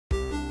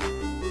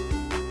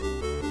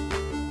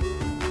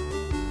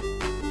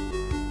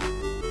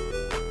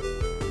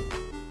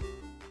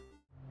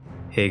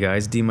Hey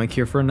guys, DMic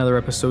here for another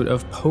episode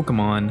of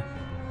Pokemon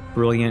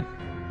Brilliant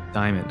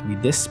Diamond. We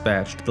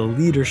dispatched the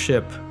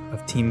leadership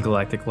of Team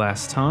Galactic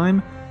last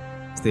time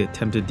as they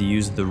attempted to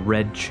use the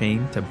red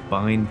chain to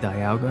bind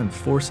Dialga and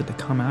force it to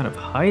come out of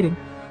hiding.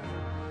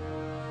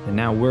 And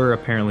now we're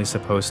apparently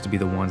supposed to be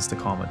the ones to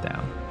calm it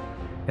down.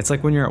 It's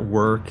like when you're at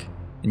work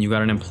and you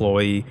got an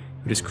employee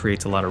who just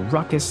creates a lot of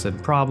ruckus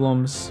and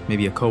problems,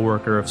 maybe a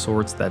coworker of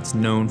sorts that's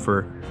known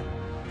for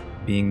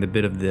being the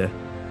bit of the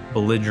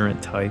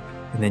belligerent type.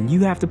 And then you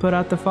have to put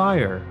out the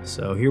fire.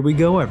 So here we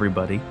go,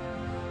 everybody.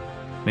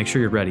 Make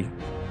sure you're ready.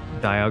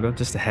 Dialga,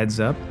 just a heads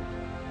up,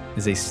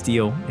 is a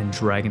steel and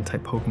dragon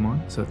type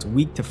Pokemon, so it's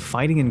weak to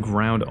fighting and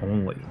ground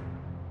only.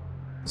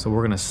 So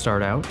we're gonna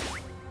start out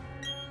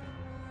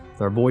with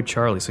our boy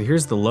Charlie. So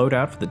here's the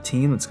loadout for the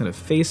team that's gonna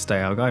face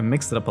Dialga. I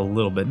mixed it up a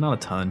little bit, not a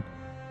ton.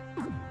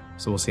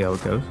 So we'll see how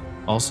it goes.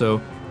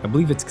 Also, I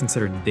believe it's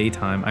considered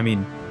daytime. I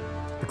mean,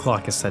 the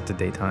clock is set to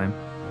daytime.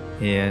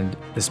 And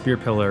the spear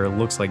pillar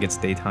looks like it's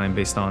daytime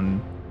based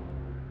on,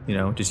 you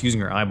know, just using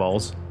your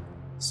eyeballs.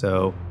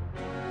 So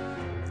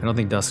I don't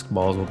think dusk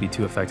balls will be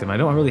too effective. I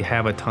don't really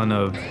have a ton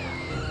of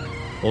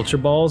ultra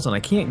balls and I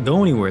can't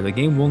go anywhere. The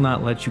game will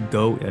not let you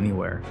go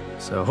anywhere.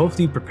 So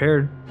hopefully you're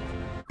prepared.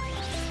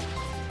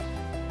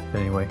 But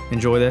anyway,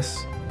 enjoy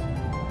this.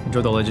 Enjoy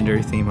the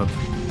legendary theme of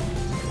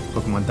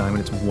Pokemon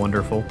Diamond. It's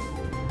wonderful.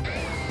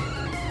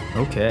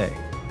 Okay.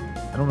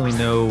 I don't really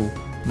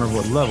remember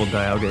what level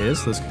Dialga is,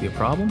 so this could be a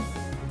problem.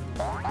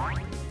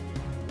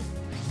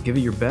 Give it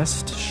your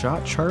best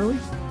shot, Charlie.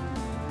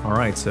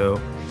 Alright, so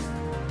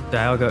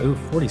Dialga, ooh,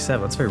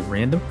 47, that's very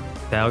random.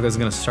 Dialga's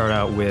gonna start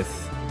out with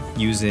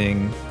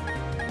using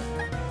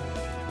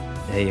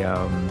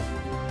a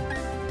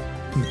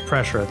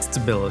pressure at its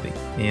ability.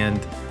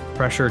 And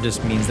pressure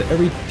just means that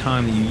every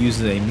time that you use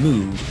a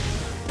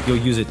move, you'll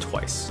use it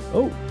twice.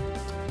 Oh,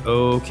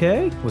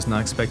 okay. Was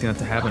not expecting that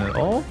to happen at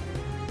all.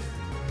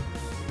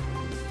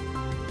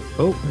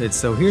 Oh,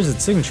 so here's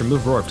its signature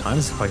move, Roar of Time.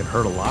 This is probably gonna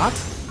hurt a lot.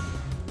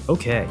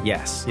 Okay,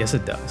 yes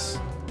it does.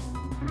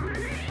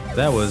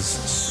 That was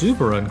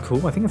super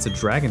uncool. I think it's a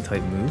dragon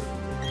type move.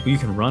 You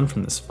can run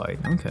from this fight.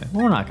 Okay,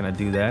 well, we're not gonna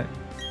do that.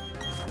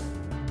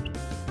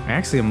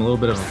 Actually, I'm a little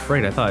bit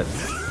afraid. I thought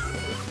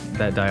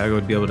that Dialga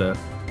would be able to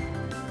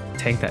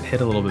tank that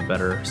hit a little bit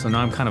better. So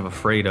now I'm kind of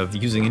afraid of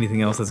using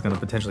anything else that's gonna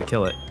potentially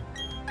kill it.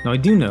 Now I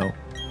do know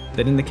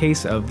that in the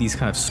case of these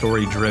kind of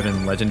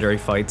story-driven legendary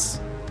fights,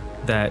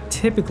 that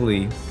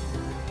typically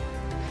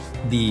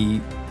the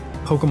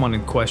Pokemon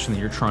in question that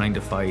you're trying to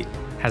fight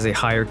has a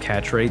higher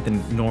catch rate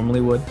than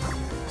normally would.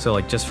 So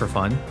like just for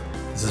fun,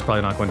 this is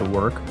probably not going to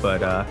work,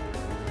 but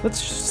let's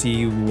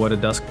see what a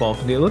Dusk Ball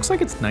can do. It looks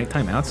like it's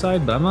nighttime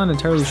outside, but I'm not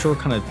entirely sure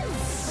kind of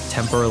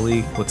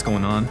temporally what's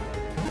going on.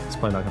 It's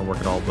probably not gonna work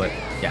at all, but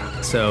yeah.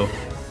 So,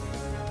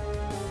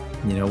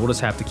 you know, we'll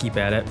just have to keep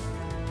at it.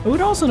 Oh, it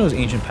also knows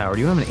Ancient Power.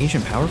 Do you have an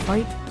Ancient Power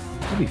fight?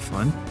 That'd be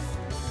fun.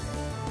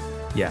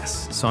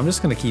 Yes, so I'm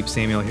just gonna keep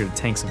Samuel here to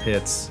tank some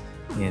hits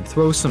and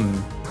throw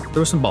some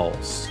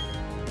balls.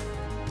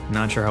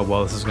 Not sure how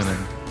well this is gonna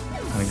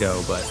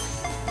go, but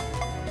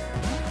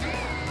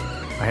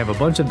I have a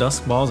bunch of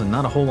dusk balls and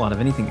not a whole lot of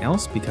anything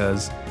else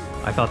because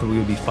I thought that we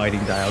would be fighting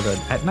Dialga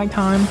at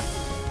nighttime,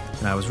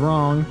 and I was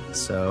wrong.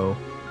 So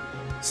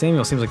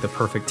Samuel seems like the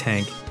perfect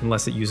tank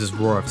unless it uses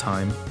Roar of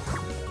Time,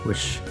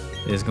 which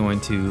is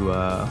going to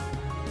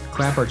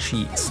clap our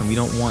cheeks, and we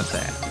don't want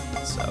that.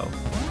 So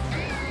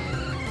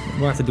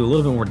we'll have to do a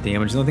little bit more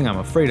damage. The only thing I'm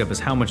afraid of is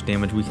how much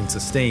damage we can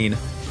sustain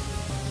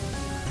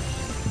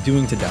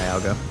doing to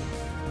Dialga.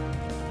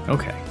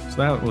 Okay, so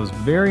that was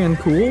very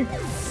uncool.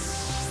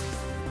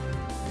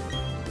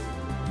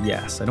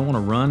 Yes, I don't want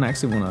to run. I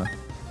actually want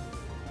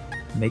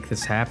to make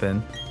this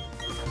happen.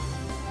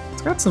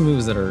 It's got some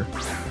moves that are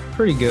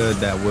pretty good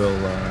that will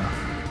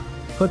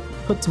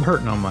put some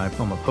hurting on my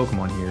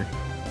Pokemon here.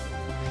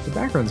 The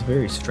background's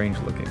very strange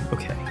looking.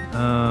 Okay,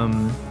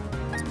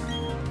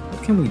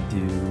 what can we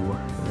do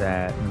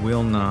that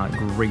will not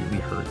greatly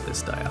hurt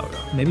this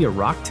Dialga? Maybe a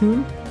Rock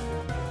Tomb?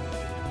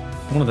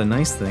 One of the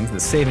nice things, the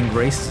saving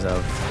graces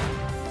of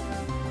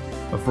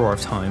Roar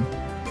of Time,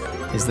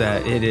 is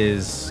that it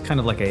is kind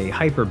of like a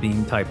Hyper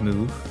Beam type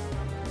move,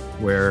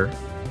 where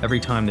every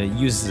time that it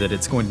uses it,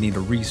 it's going to need a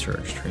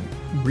recharge turn.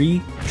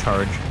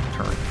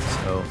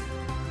 So,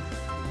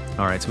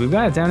 alright, so we've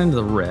got it down into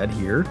the red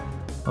here.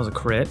 That was a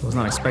crit, was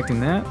not expecting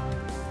that.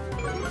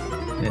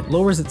 And it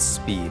lowers its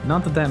speed.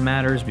 Not that that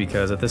matters,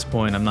 because at this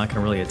point I'm not going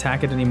to really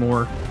attack it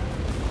anymore.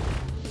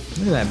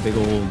 Look at that big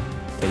old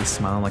face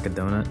smiling like a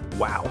donut.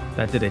 Wow,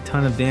 that did a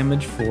ton of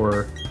damage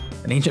for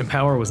an Ancient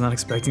Power. Was not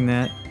expecting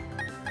that.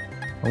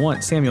 I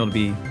want Samuel to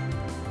be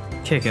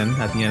kicking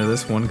at the end of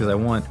this one because I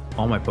want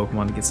all my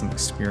Pokemon to get some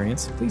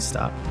experience. Please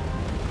stop.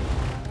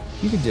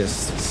 If you could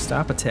just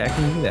stop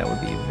attacking me, that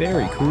would be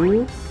very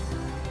cool.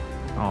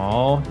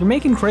 Aw, you're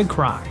making Craig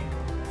cry.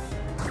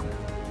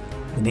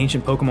 An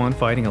ancient Pokemon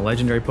fighting a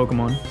legendary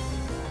Pokemon.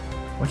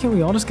 Why can't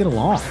we all just get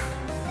along?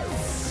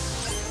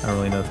 I don't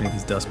really know if any of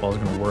these Dusk Balls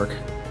are gonna work,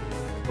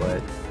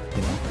 but,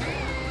 you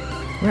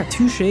know. We got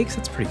 2 shakes,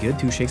 that's pretty good.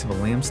 2 shakes of a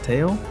lamb's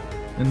tail,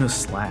 and no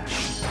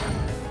slash.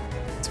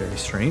 It's very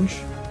strange.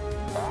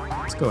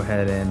 Let's go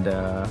ahead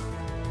and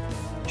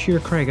cheer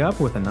Craig up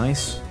with a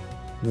nice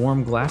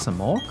warm glass of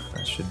milk.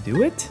 That should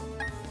do it.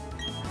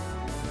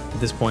 At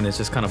this point, it's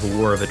just kind of a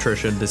war of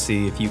attrition to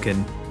see if you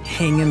can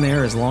hang in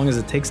there as long as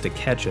it takes to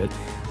catch it.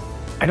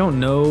 I don't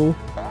know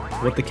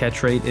what the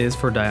catch rate is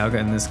for Dialga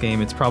in this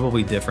game. It's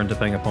probably different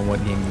depending upon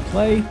what game you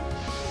play,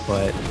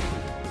 but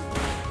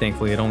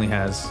thankfully it only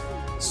has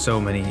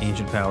so many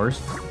ancient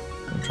powers.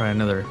 I'll try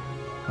another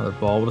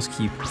ball. We'll just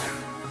keep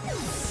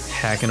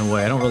hacking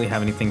away. I don't really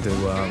have anything to,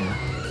 I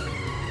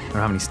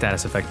don't have any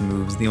status effect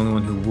moves. The only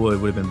one who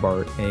would have been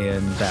Bart,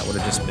 and that would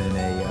have just been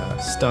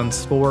a stun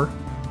spore.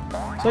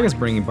 So I guess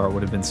bringing Bart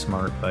would have been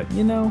smart, but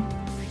you know,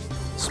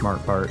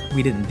 smart Bart.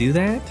 We didn't do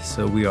that,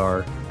 so we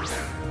are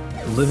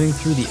living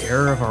through the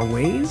error of our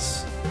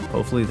ways.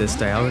 Hopefully this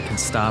Dialga can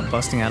stop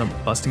busting out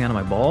of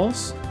my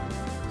balls.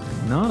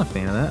 Not a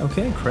fan of that.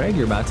 Okay, Craig,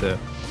 you're about to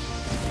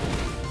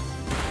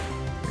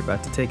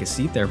take a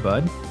seat there,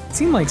 bud. It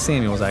seemed like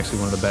Samuel was actually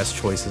one of the best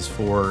choices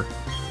for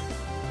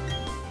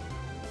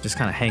just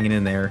kind of hanging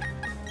in there.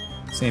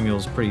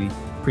 Samuel's pretty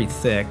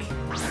thick.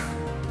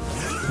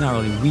 Not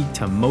really weak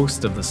to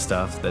most of the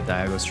stuff that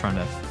Dialga's trying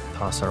to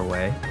toss our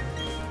way.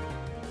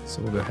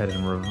 So we'll go ahead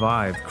and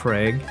revive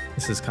Craig.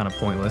 This is kind of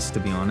pointless, to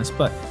be honest,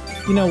 but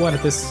you know what?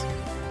 At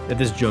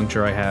this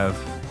juncture, I have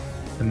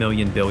a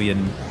million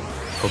billion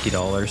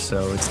Pokédollars,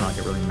 so it's not like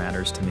it really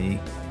matters to me.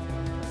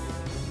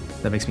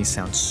 That makes me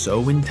sound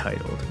so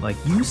entitled. Like,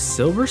 you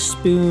Silver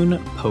Spoon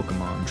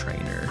Pokemon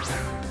trainer.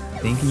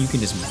 Thinking you can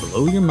just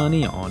blow your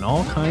money on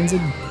all kinds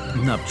of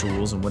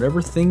nuptials and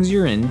whatever things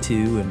you're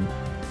into and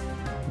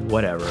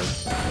whatever.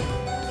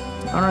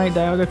 Alright,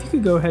 Dialga, if you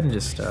could go ahead and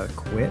just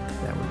quit,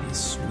 that would be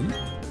sweet.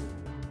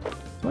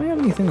 Do I have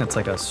anything that's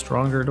like a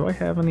stronger... Do I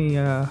have any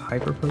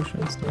hyper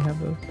potions? Do I have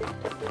those?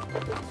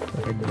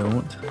 I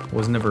don't.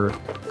 Was never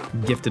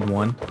gifted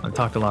one. I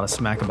talked a lot of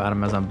smack about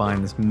him as I'm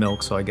buying this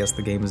milk, so I guess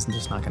the game is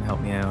just not going to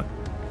help me out.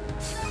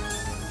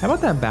 How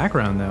about that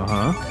background though,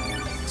 huh?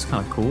 It's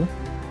kind of cool.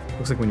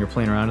 Looks like when you're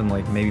playing around in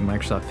like maybe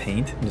Microsoft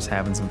Paint and just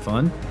having some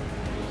fun.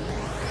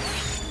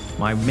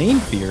 My main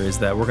fear is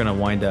that we're going to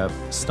wind up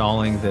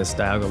stalling this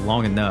Dialga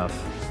long enough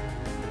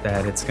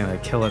that it's going to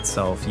kill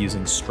itself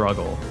using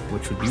Struggle,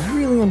 which would be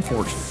really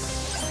unfortunate.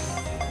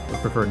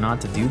 Would prefer not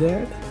to do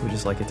that. Would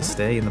just like it to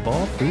stay in the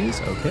ball, please.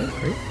 Okay,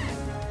 great.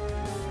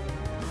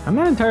 I'm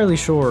not entirely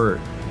sure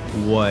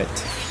what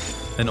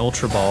an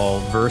Ultra Ball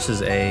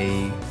versus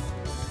a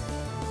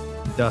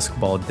Dusk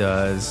Ball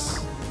does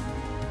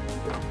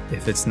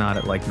if it's not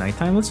at like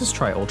nighttime. Let's just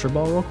try Ultra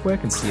Ball real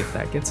quick and see if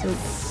that gets it.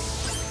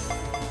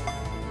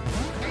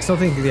 I still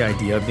think the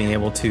idea of being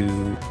able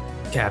to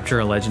capture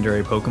a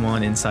legendary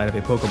Pokemon inside of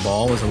a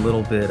Pokeball is a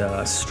little bit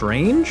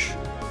strange.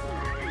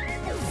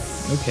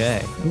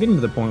 Okay, I'm getting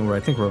to the point where I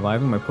think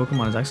reviving my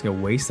Pokemon is actually a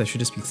waste. I should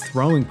just be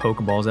throwing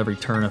Pokeballs every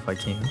turn if I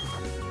can.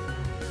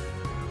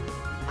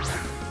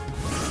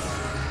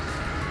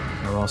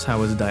 Or else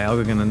how is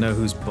Dialga gonna know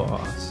who's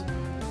boss?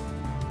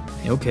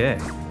 Okay,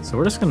 so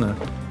we're just gonna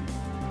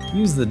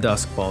use the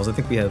Dusk Balls. I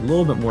think we had a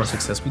little bit more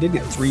success. We did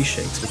get 3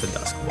 shakes with the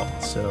Dusk Ball,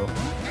 so,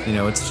 you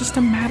know, it's just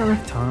a matter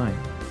of time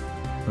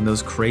when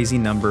those crazy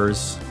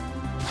numbers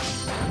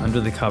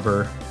under the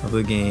cover of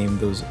the game,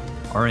 those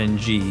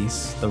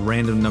RNGs, the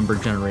random number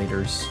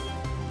generators,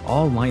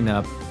 all line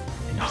up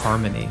in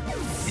harmony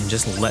and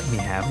just let me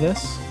have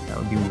this. That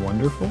would be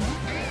wonderful.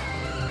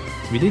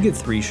 So we did get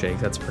 3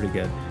 shakes, that's pretty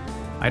good.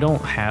 I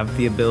don't have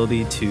the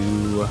ability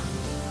to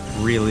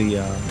really,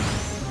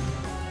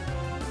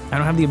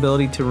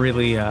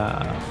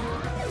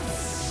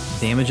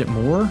 damage it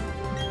more.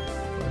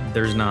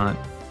 There's not,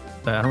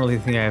 I don't really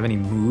think I have any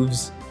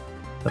moves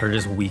that are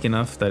just weak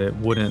enough that it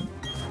wouldn't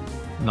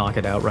knock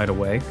it out right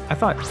away. I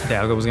thought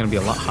Dialga was going to be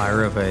a lot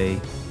higher of a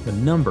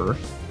number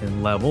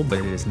in level, but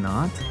it is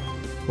not.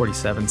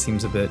 47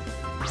 seems a bit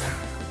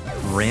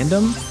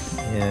random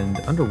and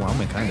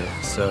underwhelming, kind of.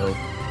 So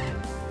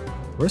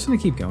we're just going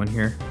to keep going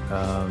here.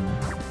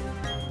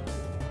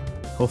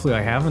 Hopefully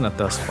I have enough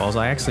Dusk Balls.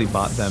 I actually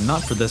bought them,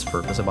 not for this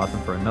purpose, I bought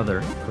them for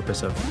another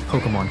purpose of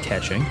Pokemon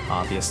catching,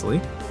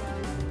 obviously.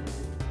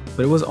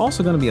 But it was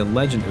also going to be a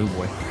legend, oh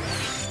boy.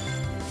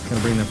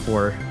 Gonna bring them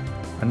for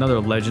another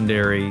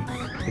legendary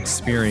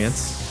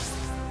experience.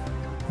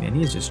 Man,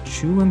 he is just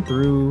chewing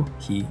through,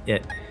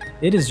 it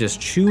is just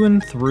chewing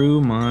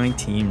through my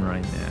team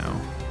right now.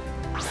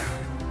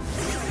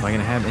 Am I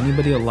gonna have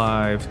anybody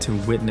alive to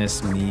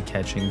witness me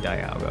catching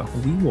Dialga?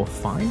 We will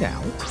find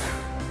out.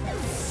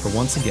 But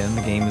once again,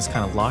 the game has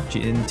kind of locked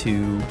you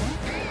into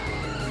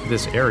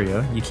this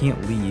area. You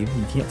can't leave,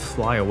 you can't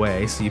fly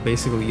away, so you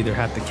basically either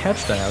have to catch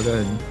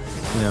Dialga and,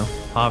 you know,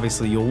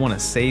 obviously you'll want to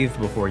save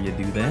before you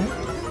do that.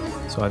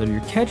 So either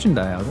you're catching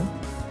Dialga,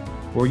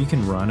 or you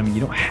can run. I mean,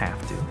 you don't have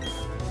to,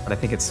 but I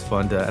think it's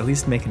fun to at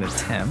least make an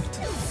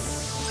attempt.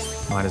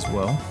 Might as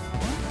well.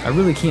 I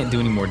really can't do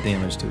any more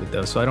damage to it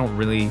though, so I don't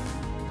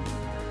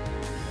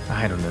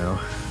know.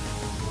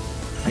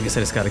 I guess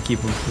I just gotta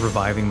keep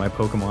reviving my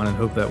Pokemon and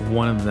hope that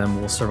one of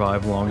them will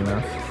survive long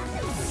enough.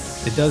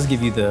 It does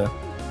give you the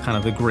kind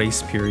of the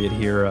grace period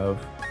here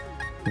of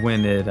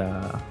when it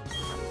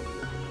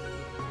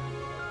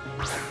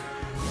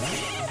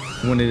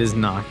is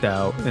knocked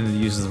out and it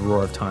uses the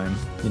Roar of Time.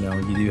 You know,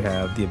 you do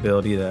have the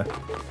ability to,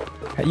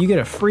 you get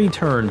a free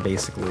turn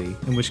basically,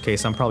 in which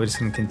case I'm probably just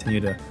gonna continue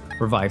to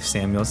revive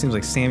Samuel. It seems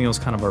like Samuel's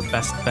kind of our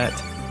best bet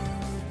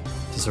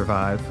to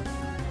survive.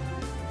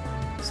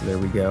 So there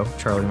we go.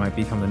 Charlie might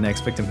become the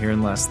next victim here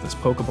unless this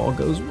Pokeball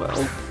goes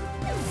well.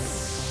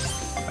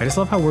 I just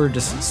love how we're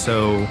just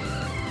so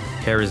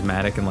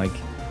charismatic and like,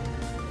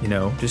 you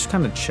know, just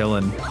kind of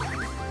chilling.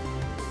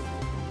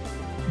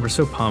 We're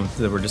so pumped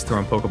that we're just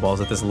throwing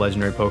Pokeballs at this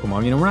legendary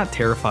Pokemon. You know, we're not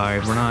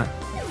terrified, we're not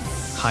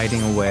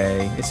hiding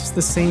away. It's just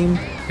the same.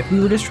 If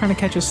we were just trying to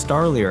catch a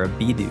Starly or a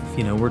Bidoof,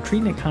 you know, we're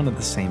treating it kind of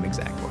the same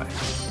exact way.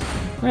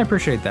 And I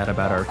appreciate that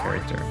about our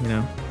character, you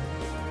know?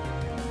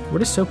 We're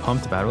just so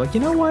pumped about it. We're like, you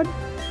know what?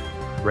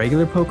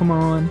 Regular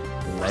Pokemon,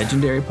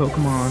 legendary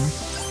Pokemon,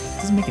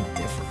 it doesn't make a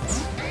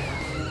difference.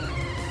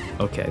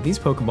 Okay, these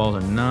Pokeballs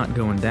are not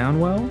going down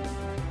well.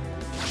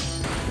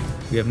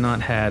 We have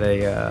not had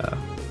a,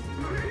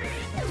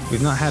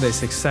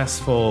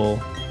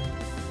 successful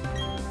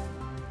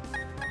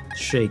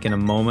shake in a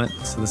moment,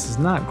 so this is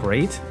not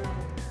great.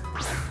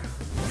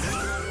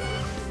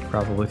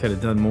 Probably could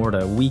have done more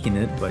to weaken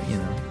it, but you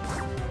know.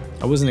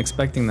 I wasn't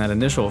expecting that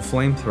initial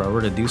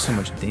flamethrower to do so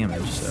much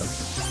damage,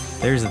 so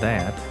there's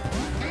that.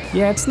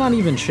 Yeah, it's not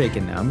even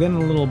shaking now. I'm getting a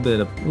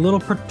little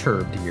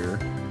perturbed here.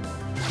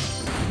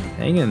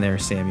 Hang in there,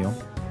 Samuel.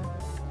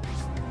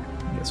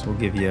 I guess we'll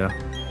give you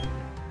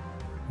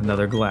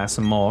another glass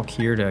of milk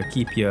here to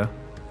keep you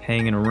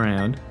hanging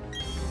around.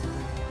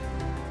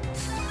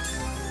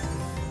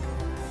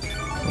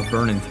 We're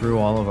burning through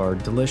all of our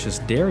delicious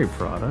dairy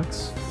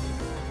products.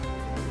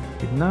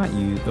 Did not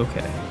use,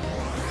 okay.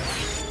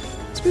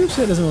 Speed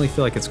Set doesn't really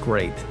feel like it's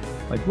great.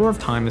 Like, Roar of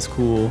Time is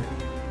cool,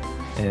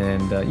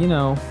 and, you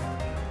know,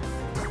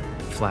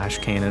 Flash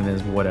Cannon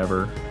is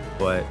whatever,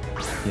 but,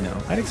 you know,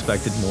 I'd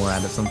expected more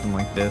out of something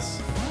like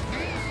this.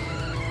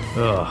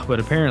 Ugh, but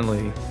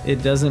apparently,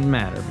 it doesn't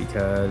matter,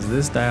 because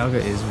this Dialga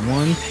is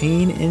one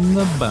pain in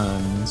the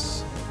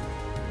buns.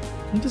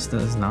 It just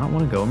does not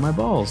want to go in my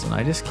balls, and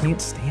I just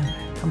can't stand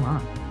that. Come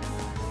on.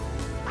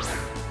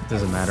 It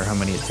doesn't matter how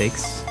many it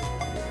takes,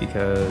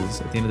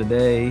 because at the end of the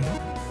day,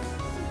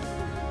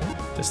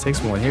 just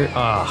takes one here.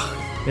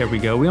 Ah, there we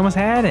go. We almost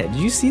had it. Did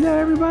you see that,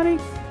 everybody?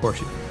 Of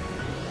course you did.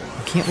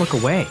 You can't look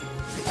away.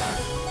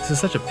 This is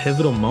such a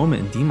pivotal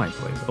moment in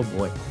DMicPlays. Oh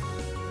boy.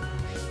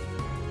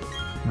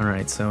 All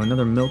right, so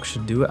another milk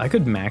should do it. I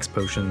could max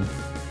potion,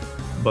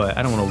 but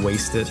I don't want to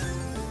waste it.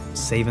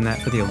 Saving that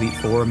for the Elite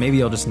Four.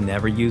 Maybe I'll just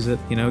never use it.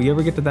 You know, you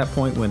ever get to that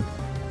point when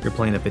you're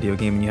playing a video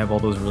game and you have all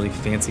those really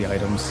fancy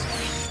items?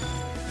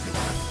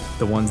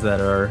 The ones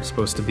that are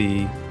supposed to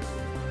be,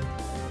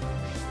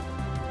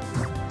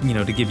 you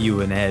know, to give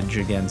you an edge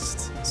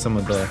against some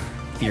of the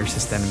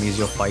fiercest enemies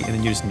you'll fight, and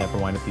then you just never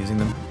wind up using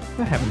them.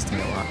 That happens to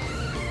me a lot.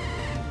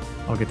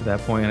 I'll get to that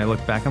point and I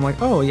look back, I'm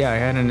like, oh yeah, I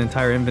had an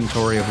entire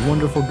inventory of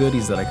wonderful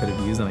goodies that I could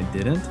have used and I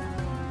didn't.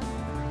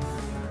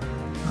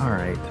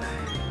 Alright.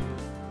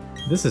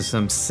 This is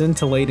some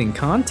scintillating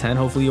content.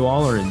 Hopefully you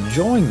all are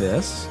enjoying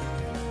this.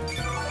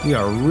 We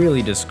are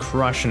really just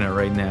crushing it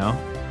right now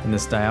in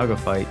this Dialga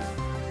fight.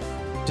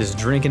 Just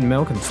drinking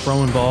milk and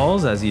throwing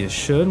balls as you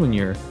should when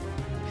you're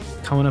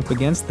coming up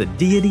against the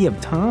deity of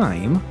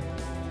time,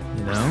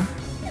 you know?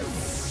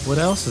 What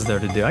else is there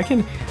to do?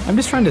 I'm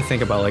just trying to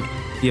think about like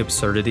the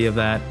absurdity of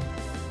that.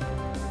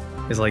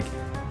 Is like,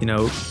 you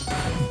know,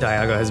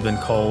 Dialga has been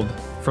called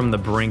from the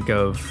brink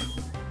of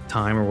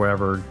time or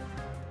wherever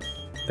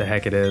the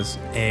heck it is,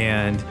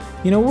 and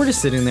you know, we're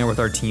just sitting there with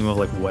our team of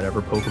like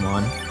whatever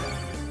Pokemon.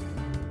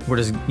 We're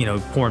just, you know,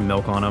 pouring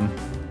milk on them,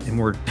 and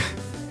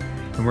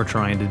we're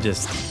trying to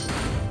just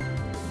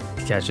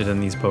catch it in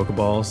these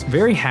Pokeballs.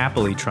 Very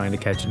happily trying to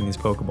catch it in these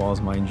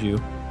Pokeballs, mind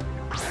you.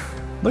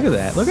 Look at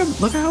that. Look at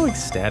how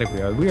ecstatic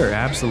we are. We are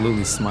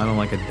absolutely smiling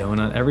like a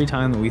donut every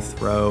time that we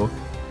throw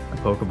a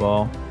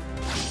Pokeball.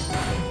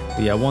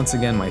 But yeah, once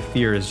again, my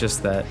fear is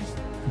just that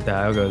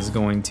Dialga is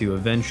going to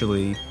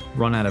eventually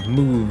run out of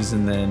moves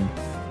and then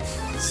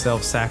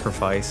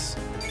self-sacrifice,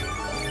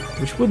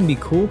 which wouldn't be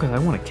cool because I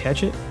want to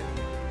catch it.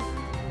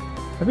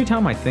 Every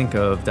time I think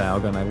of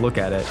Dialga and I look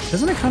at it,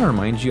 doesn't it kind of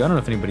remind you? I don't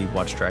know if anybody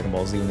watched Dragon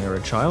Ball Z when they were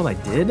a child. I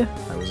did.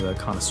 I was a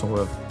connoisseur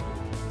of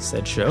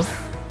said show.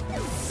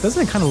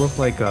 Doesn't it kind of look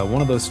like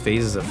one of those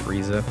phases of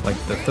Frieza? Like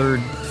the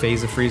third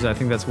phase of Frieza, I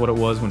think that's what it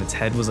was, when its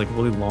head was like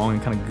really long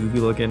and kind of goofy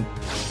looking.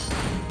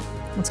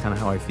 That's kind of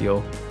how I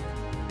feel.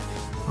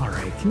 All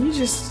right, can you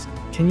just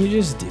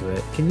do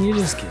it? Can you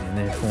just get in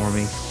there for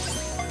me?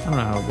 I don't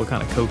know what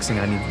kind of coaxing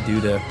I need to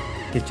do to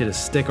get you to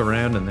stick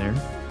around in there.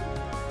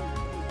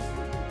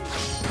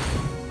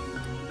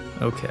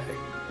 Okay.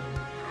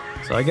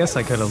 So I guess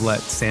I could have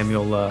let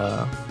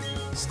Samuel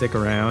stick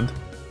around,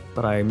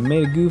 but I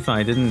made a goof and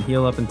I didn't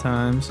heal up in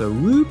time, so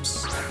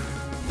whoops.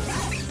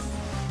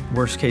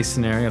 Worst case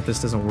scenario, if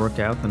this doesn't work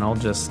out, then I'll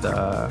just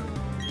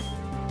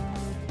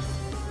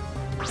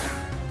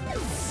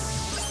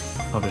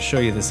show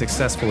you the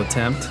successful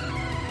attempt.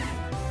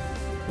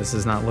 This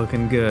is not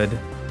looking good.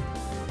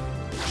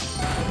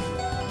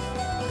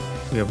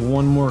 We have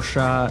one more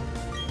shot,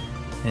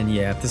 and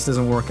yeah, if this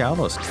doesn't work out,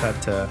 let's cut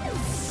to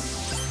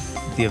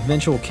the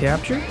eventual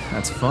capture.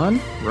 That's fun,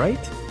 right?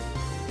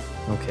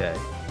 Okay.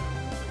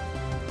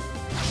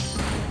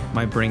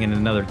 Might bring in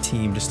another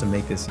team just to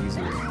make this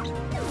easier.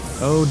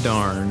 Oh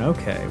darn,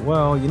 okay.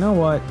 Well, you know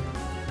what?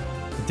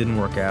 It didn't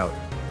work out.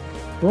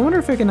 But I wonder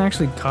if it can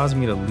actually cause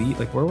me to leave.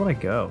 Like, where would I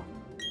go?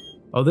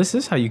 Oh, this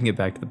is how you can get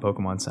back to the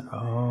Pokemon Center.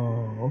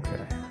 Oh,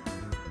 okay.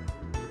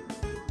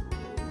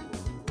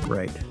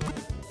 Right.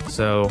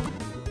 So,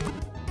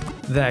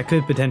 that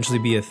could potentially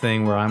be a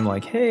thing where I'm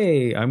like,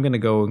 hey, I'm gonna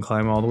go and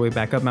climb all the way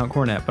back up Mount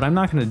Coronet, but I'm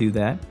not gonna do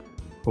that.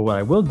 But what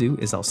I will do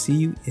is I'll see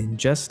you in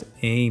just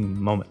a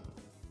moment.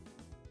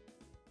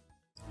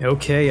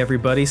 Okay,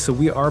 everybody, so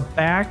we are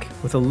back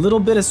with a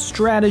little bit of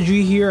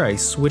strategy here. I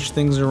switched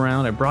things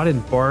around. I brought in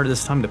Bard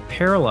this time to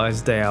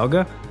paralyze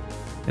Dialga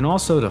and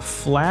also to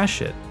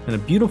flash it in a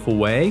beautiful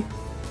way.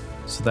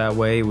 So that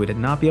way it would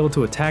not be able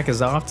to attack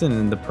as often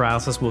and the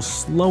paralysis will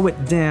slow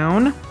it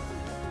down.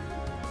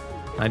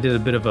 I did a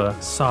bit of a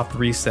soft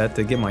reset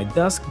to get my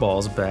Dusk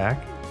Balls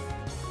back.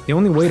 The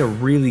only way to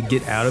really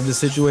get out of the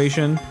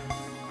situation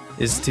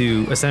is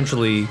to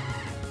essentially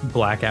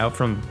black out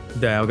from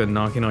Dialga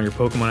knocking all your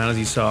Pokemon out, as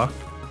you saw.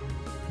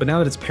 But now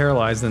that it's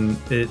paralyzed and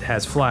it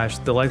has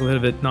flashed, the likelihood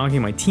of it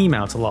knocking my team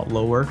out's a lot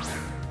lower.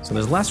 So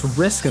there's less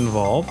risk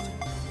involved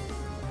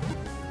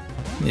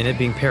in it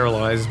being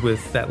paralyzed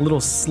with that little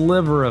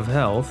sliver of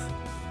health.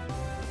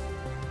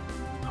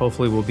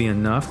 Hopefully will be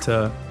enough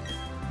to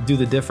do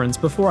the difference.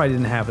 Before I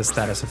didn't have a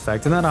status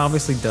effect, and that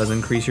obviously does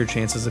increase your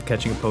chances of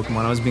catching a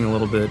Pokemon. I was being a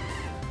little bit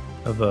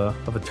of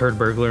a turd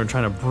burglar and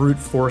trying to brute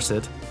force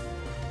it.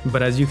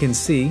 But as you can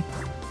see,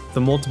 the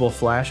multiple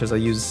flashes, I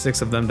used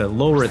 6 of them to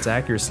lower its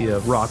accuracy to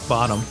rock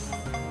bottom.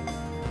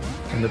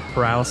 And the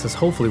paralysis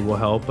hopefully will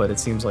help, but it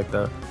seems like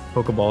the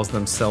Pokeballs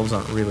themselves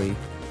aren't really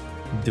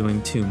doing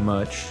too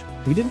much.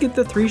 We did get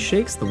the 3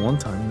 shakes the one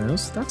time though,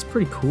 so that's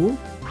pretty cool.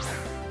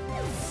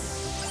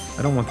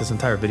 I don't want this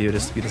entire video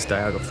just to be this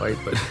Dialga fight,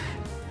 but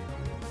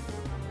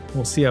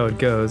we'll see how it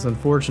goes.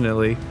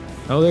 Unfortunately,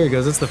 oh there it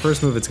goes, that's the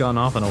first move it's gone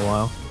off in a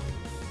while.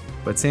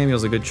 But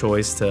Samuel's a good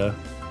choice to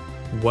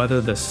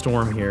weather the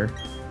storm here.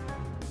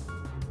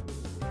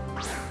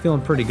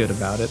 Feeling pretty good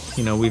about it.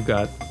 You know, we've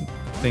got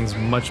things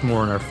much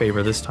more in our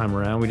favor this time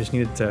around. We just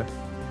needed to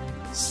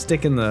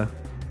stick in the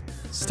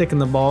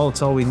ball.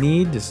 It's all we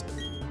need. Just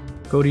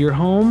go to your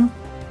home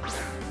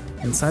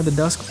inside the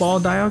Dusk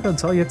Ball, Dialga.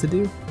 That's all you have to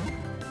do.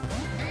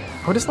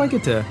 I would just like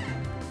it to,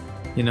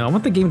 you know, I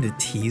want the game to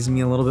tease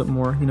me a little bit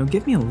more. You know,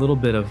 give me a little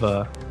bit of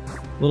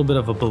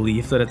a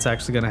belief that it's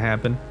actually going to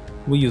happen.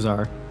 We'll use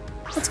our.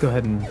 Let's go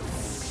ahead and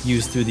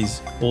use through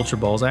these Ultra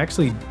Balls. I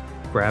actually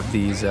grabbed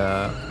these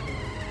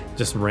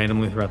just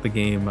randomly throughout the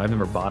game. I've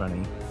never bought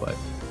any, but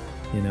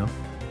you know,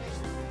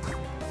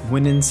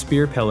 when in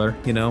Spear Pillar,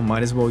 you know,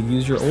 might as well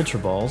use your Ultra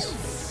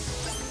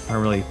Balls. I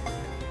don't really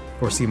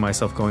foresee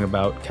myself going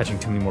about catching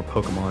too many more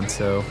Pokemon,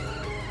 so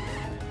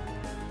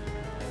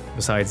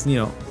besides, you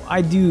know,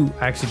 I do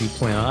actually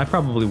plan on, I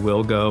probably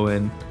will go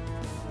and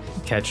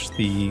catch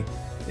the,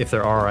 if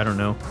there are, I don't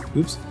know,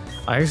 oops,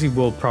 I actually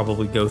will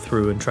probably go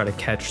through and try to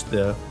catch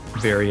the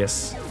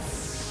various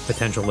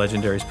potential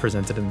legendaries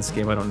presented in this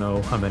game. I don't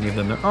know how many of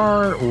them there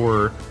are,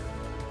 or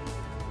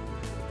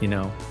you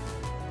know,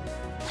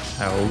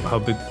 how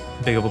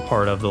big of a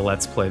part of the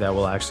Let's Play that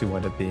will actually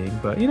wind up being.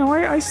 But you know,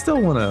 I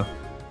still wanna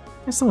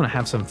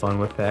have some fun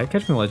with that.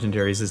 Catching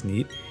legendaries is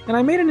neat, and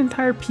I made an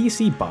entire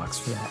PC box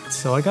for that.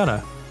 So I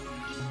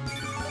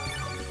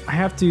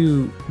have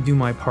to do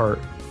my part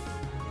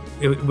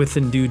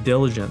within due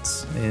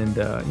diligence, and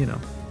you know.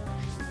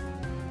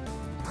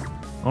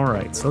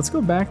 Alright, so let's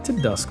go back to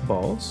Dusk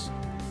Balls.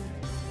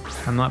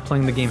 I'm not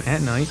playing the game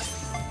at night,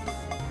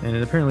 and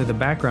apparently the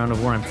background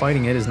of where I'm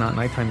fighting it is not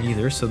nighttime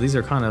either, so these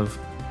are kind of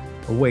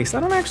a waste.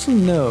 I don't actually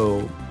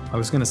know, I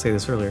was going to say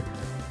this earlier,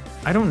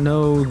 I don't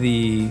know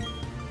the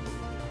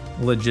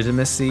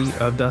legitimacy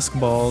of Dusk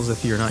Balls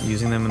if you're not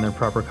using them in their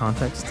proper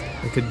context.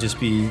 It could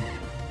just be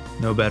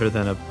no better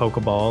than a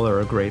Pokeball or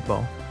a Great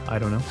Ball. I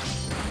don't know.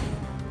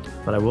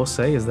 What I will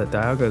say is that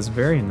Dialga is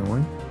very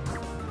annoying.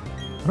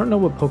 I don't know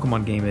what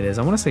Pokemon game it is.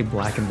 I want to say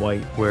Black and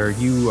White, where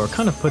you are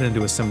kind of put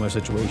into a similar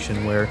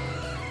situation where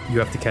you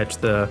have to catch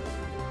the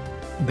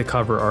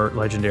cover art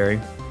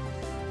legendary.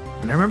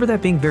 And I remember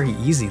that being very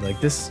easy. Like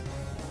this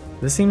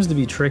seems to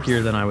be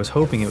trickier than I was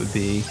hoping it would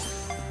be.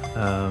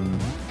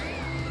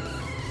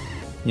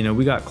 You know,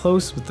 we got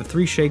close with the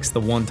 3 shakes the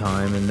one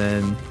time, and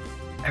then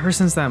ever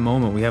since that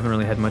moment we haven't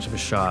really had much of a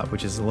shot,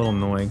 which is a little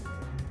annoying.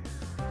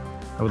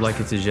 I would like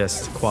it to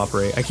just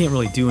cooperate. I can't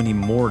really do any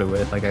more to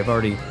it. Like, I've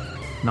already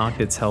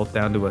knocked its health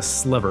down to a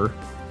sliver,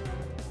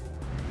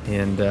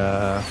 and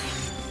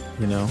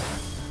you know,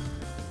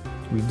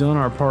 we've done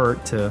our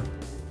part to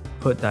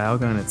put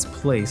Dialga in its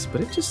place, but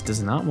it just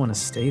does not want to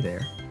stay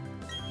there.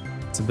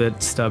 a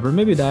bit stubborn.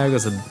 Maybe Dialga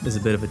is a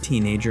bit of a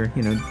teenager,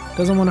 you know,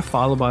 doesn't want to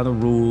follow by the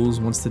rules,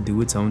 wants to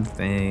do its own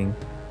thing,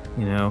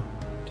 you know,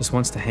 just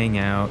wants to hang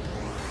out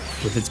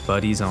with its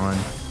buddies on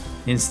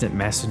instant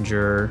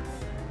messenger,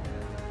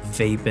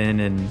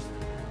 vaping and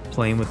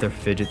playing with their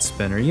fidget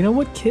spinner. You know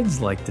what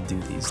kids like to do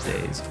these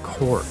days, of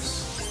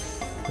course.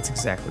 That's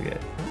exactly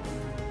it.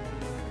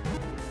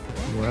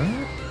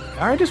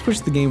 What? I just wish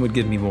the game would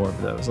give me more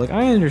of those. Like,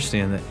 I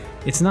understand that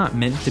it's not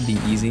meant to be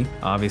easy,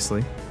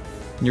 obviously.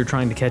 You're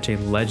trying to catch a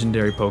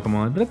legendary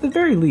Pokemon, but at the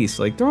very least,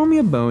 like, throw me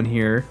a bone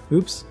here.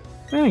 Oops.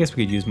 I guess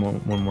we could use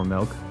one more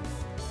milk.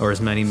 Or as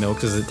many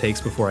milks as it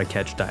takes before I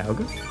catch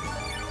Dialga.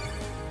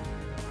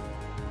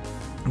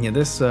 Yeah,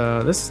 this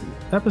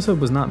episode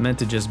was not meant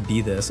to just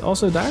be this.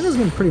 Also, Dialga's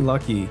been pretty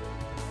lucky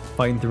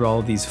fighting through all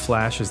of these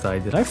flashes that I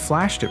did. I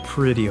flashed it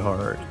pretty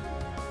hard.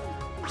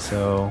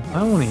 So, I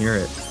don't want to hear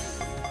it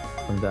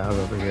from Dialga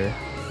over here.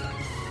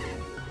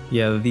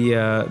 Yeah,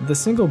 the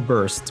single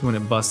burst, when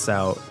it busts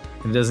out,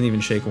 and it doesn't even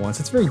shake once,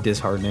 it's very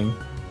disheartening.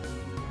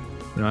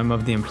 You know, I'm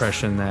of the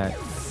impression that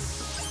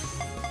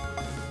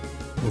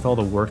with all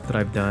the work that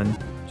I've done,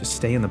 just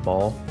stay in the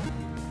ball.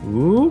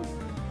 Ooh.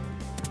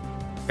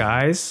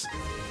 Guys,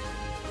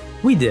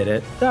 we did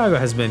it. Dialga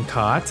has been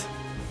caught.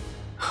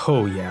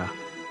 Oh yeah,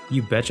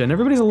 you betcha. And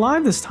everybody's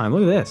alive this time,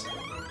 look at this.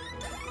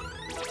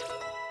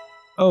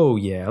 Oh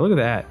yeah, look at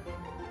that.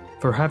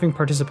 For having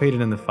participated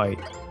in the fight.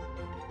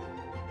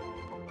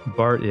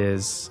 Bart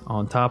is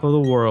on top of the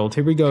world.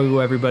 Here we go,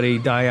 everybody.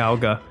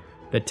 Dialga,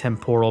 the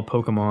temporal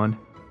Pokemon.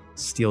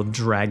 Steel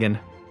Dragon.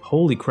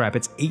 Holy crap,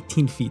 it's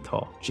 18 feet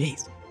tall.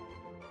 Jeez.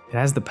 It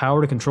has the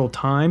power to control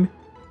time.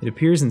 It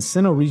appears in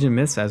Sinnoh region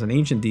myths as an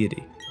ancient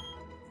deity.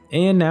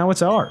 And now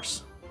it's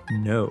ours.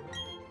 No,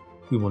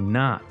 we will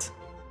not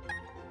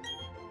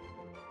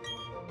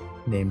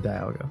name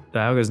Dialga.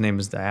 Dialga's name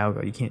is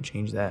Dialga. You can't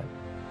change that.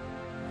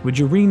 Would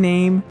you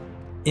rename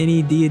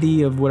any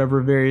deity of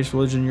whatever various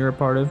religion you're a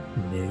part of?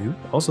 No.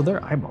 Also,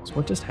 their eyeballs.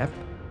 What just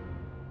happened?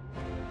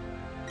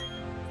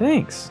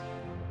 Thanks.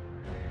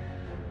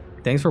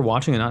 Thanks for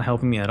watching and not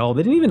helping me at all.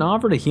 They didn't even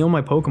offer to heal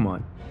my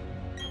Pokemon.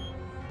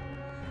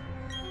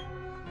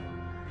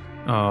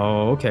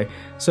 Oh, okay.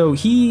 So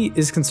he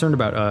is concerned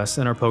about us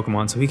and our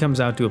Pokemon, so he comes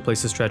out to a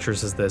place as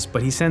treacherous as this,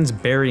 but he sends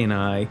Barry and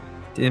I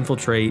to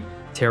infiltrate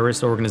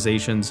terrorist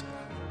organizations,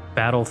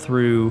 battle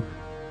through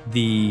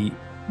the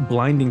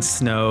blinding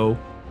snow,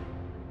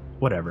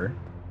 whatever.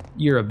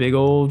 You're a big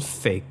old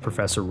fake,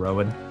 Professor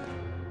Rowan.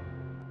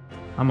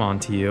 I'm on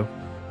to you.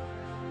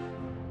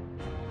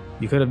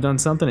 You could have done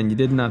something and you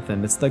did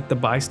nothing. It's like the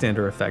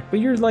bystander effect, but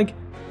you're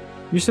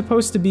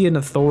supposed to be an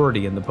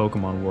authority in the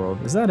Pokemon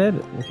world. Is that it?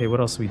 Okay,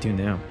 what else do we do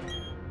now?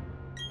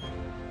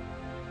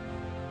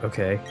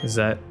 Okay, is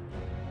that...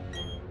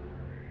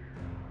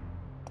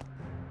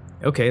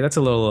 Okay, that's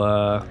a little,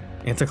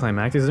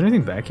 anticlimactic. Is there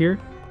anything back here?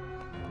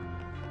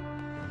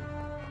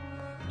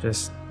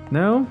 Just...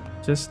 No?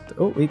 Just...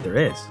 Oh, wait, there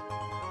is.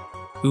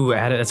 Ooh,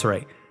 that's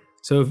right.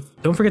 So,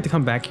 don't forget to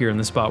come back here in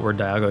the spot where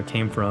Dialga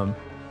came from.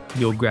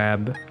 You'll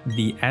grab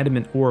the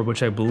Adamant Orb,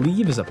 which I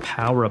believe is a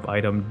power-up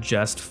item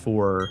just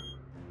for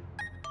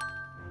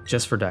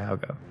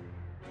Dialga.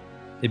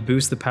 It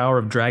boosts the power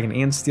of Dragon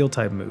and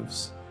Steel-type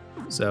moves.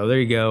 So there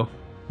you go.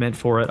 Meant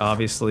for it,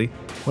 obviously.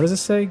 What does it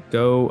say?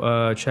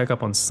 Go check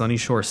up on Sunny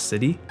Shore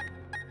City?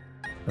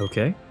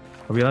 Okay.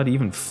 Are we allowed to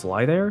even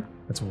fly there?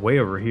 That's way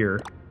over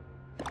here.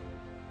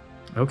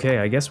 Okay,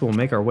 I guess we'll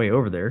make our way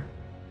over there.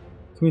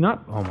 Can we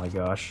not? Oh my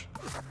gosh.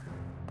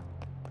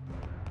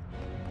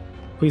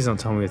 Please don't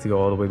tell me we have to go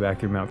all the way back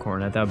through Mount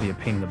Coronet. That would be a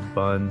pain in the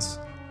buns.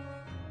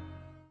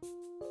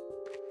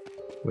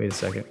 Wait a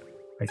second.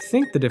 I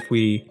think that if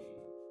we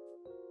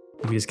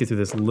just get through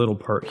this little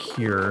part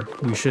here,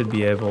 we should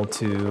be able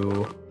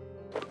to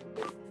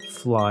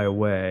fly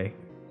away.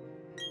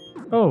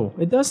 Oh,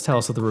 it does tell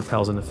us that the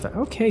repel's in effect.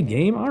 Okay,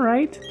 game,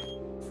 alright.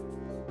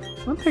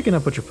 I'm picking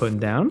up what you're putting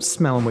down. I'm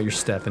smelling what you're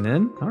stepping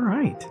in.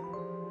 Alright.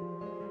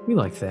 We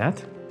like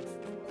that.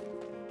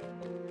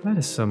 That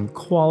is some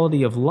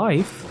quality of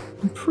life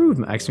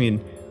improvement. I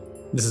mean,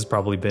 this has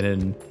probably been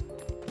in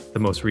the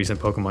most recent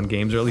Pokemon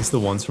games, or at least the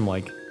ones from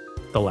like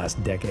the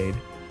last decade.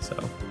 So,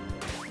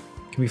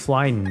 can we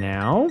fly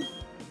now?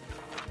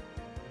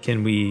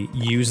 Can we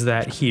use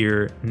that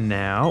here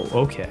now?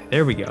 Okay,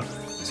 there we go.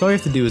 So all you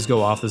have to do is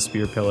go off the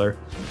spear pillar.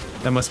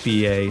 That must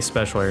be a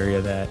special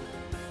area that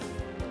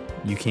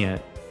you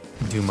can't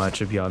do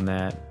much beyond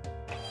that.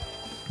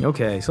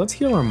 Okay, so let's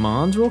heal our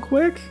Mons real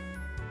quick.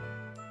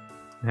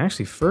 And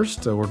actually,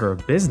 first order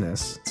of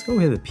business, let's go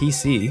hit the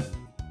PC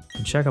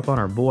and check up on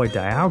our boy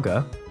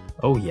Dialga.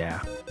 Oh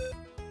yeah.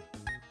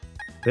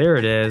 There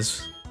it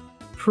is.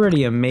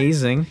 Pretty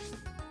amazing.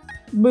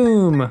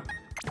 Boom.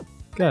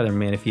 Get out of there,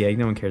 Manaphy Egg.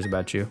 No one cares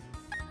about you.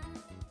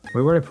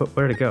 Wait, where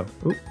did it go?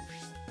 Oop.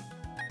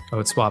 Oh,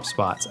 it swapped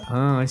spots.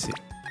 Oh, I see.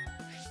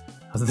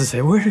 I was going to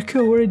say, where'd it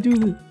go? Where'd it do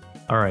this?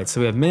 Alright, so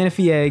we have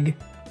Manaphy Egg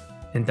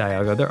and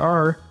Dialga. There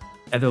are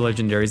other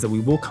legendaries that we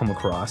will come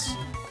across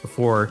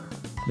before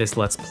this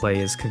Let's Play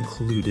is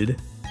concluded.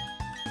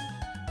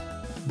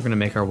 We're gonna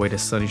make our way to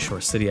Sunny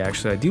Shore City.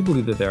 Actually, I do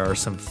believe that there are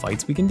some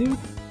fights we can do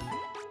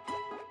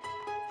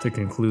to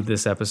conclude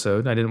this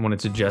episode. I didn't want it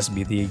to just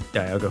be the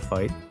Dialga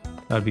fight.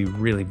 That would be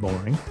really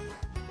boring.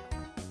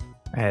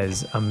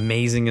 As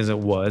amazing as it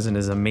was, and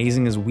as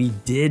amazing as we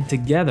did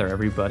together,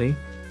 everybody.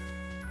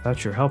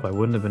 Without your help, I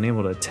wouldn't have been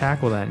able to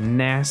tackle that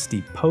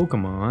nasty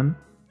Pokemon.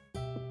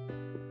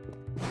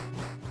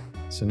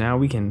 So now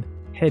we can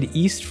head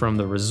east from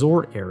the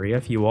resort area,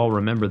 if you all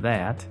remember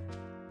that.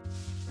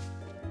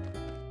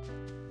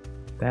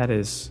 That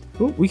is...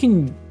 Oh, we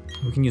can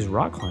use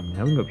rock climbing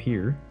now. We can go up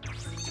here.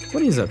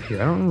 What is up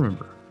here? I don't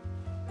remember.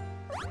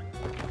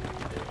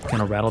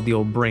 Kind of rattled the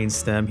old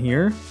brainstem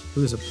here. Ooh,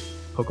 there's a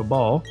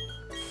Pokeball.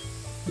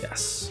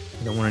 Yes.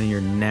 I don't want any of your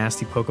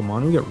nasty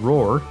Pokemon. We get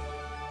Roar.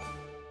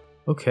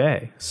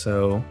 Okay,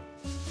 so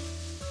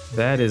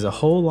that is a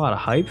whole lot of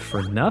hype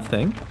for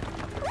nothing.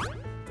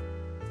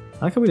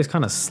 I like how we just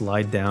kind of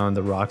slide down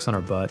the rocks on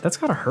our butt. That's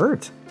gotta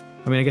hurt.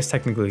 I mean, I guess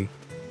technically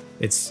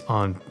it's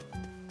on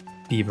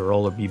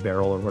B-Barrel or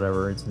B-Barrel or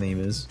whatever its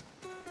name is.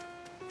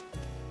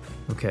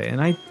 Okay,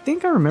 and I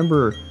think I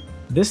remember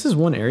this is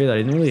one area that I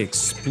didn't really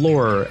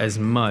explore as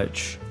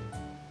much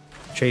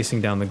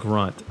chasing down the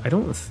grunt. I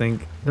don't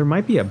think... There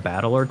might be a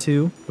battle or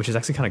two, which is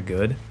actually kind of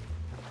good.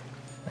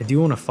 I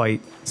do want to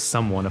fight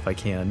someone if I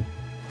can.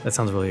 That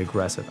sounds really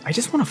aggressive. I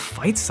just want to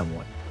fight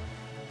someone.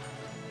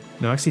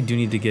 No, I actually do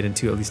need to get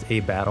into at least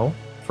a battle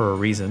for a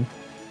reason.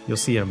 You'll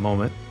see in a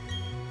moment.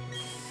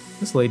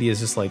 This lady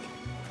is just like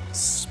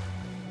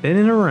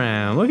spinning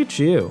around. Look at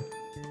you.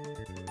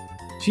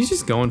 She's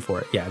just going for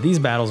it. Yeah, these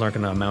battles aren't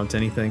going to amount to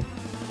anything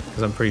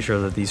because I'm pretty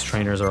sure that these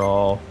trainers are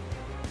all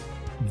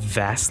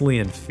vastly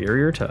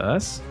inferior to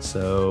us.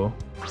 So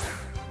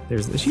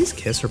there's... Did she just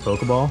kiss her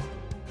Pokeball?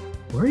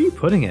 Where are you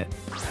putting it?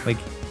 Like,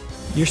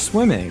 you're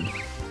swimming.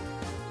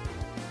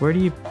 Where do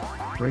you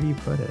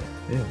put it?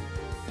 Ew.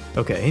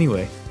 Okay,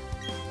 anyway.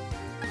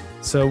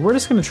 So we're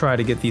just gonna try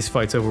to get these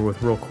fights over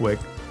with real quick.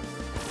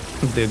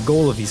 The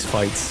goal of these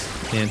fights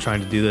and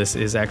trying to do this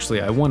is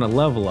actually I want to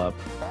level up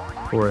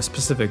for a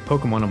specific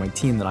Pokemon on my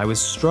team that I was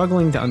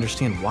struggling to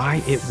understand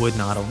why it would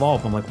not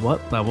evolve. I'm like,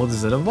 what level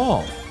does it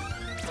evolve?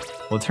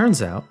 Well, it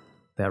turns out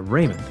that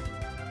Raymond,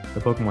 the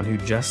Pokemon who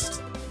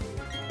just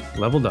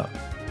leveled up.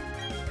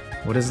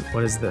 What is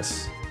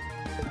this?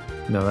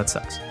 No, that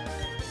sucks.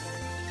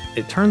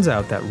 It turns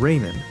out that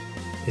Raymond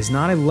is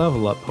not a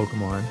level up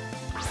Pokemon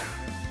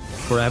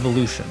for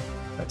evolution.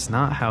 That's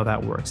not how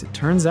that works. It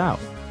turns out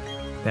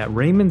that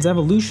Raymond's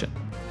evolution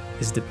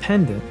is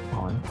dependent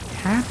on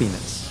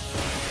happiness.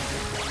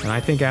 And I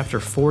think after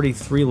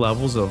 43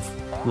 levels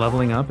of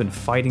leveling up and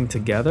fighting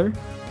together,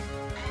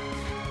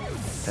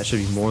 that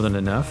should be more than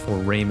enough for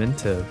Raymond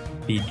to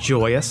be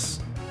joyous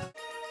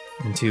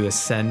and to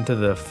ascend to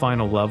the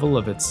final level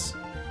of its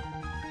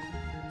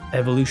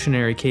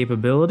evolutionary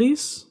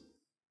capabilities.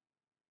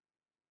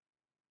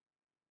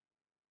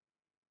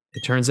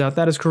 It turns out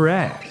that is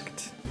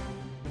correct.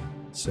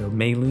 So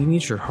Maylene,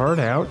 eat your heart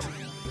out.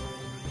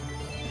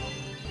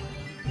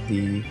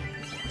 The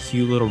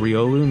cute little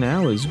Riolu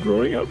now is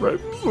growing up right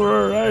before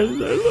our eyes. I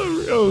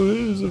love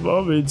Riolu. It's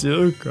evolving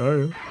to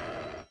Lucario.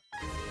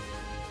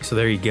 So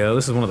there you go.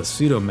 This is one of the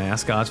pseudo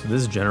mascots for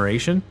this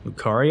generation,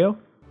 Lucario.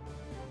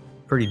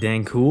 Pretty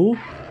dang cool.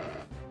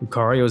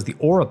 Lucario is the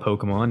aura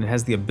Pokemon. It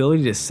has the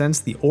ability to sense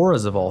the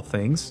auras of all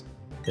things.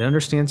 It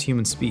understands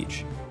human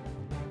speech.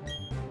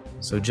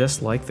 So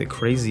just like the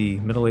crazy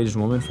middle-aged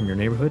woman from your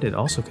neighborhood, it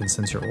also can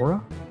sense your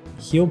aura.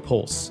 Heal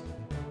Pulse.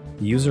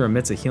 The user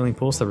emits a healing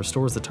pulse that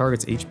restores the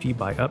target's HP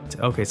by up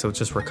to... Okay, so it's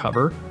just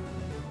recover.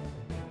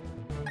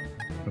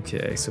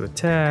 Okay, so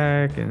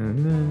attack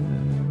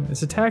and...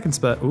 its attack and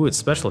ooh, its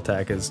special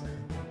attack is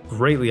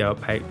greatly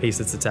outpaced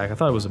its attack. I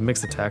thought it was a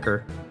mixed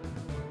attacker.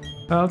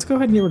 Let's go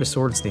ahead and get rid of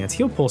Sword Stance.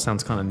 Heal Pulse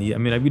sounds kind of neat. I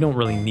mean, we don't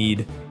really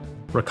need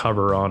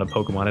recover on a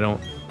Pokemon.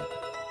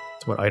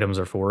 It's what items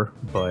are for,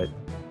 but...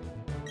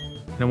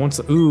 And once...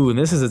 Ooh, and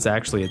this is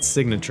its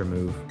signature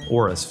move,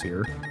 Aura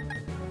Sphere.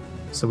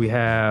 So we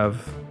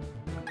have...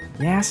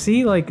 Yeah,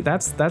 see, like,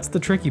 that's the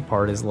tricky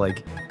part, is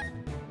like...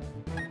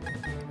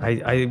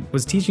 I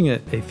was teaching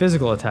it a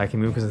physical attacking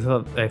move because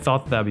I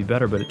thought that'd be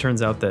better, but it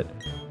turns out that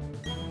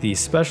the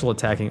special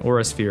attacking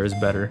Aura Sphere is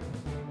better.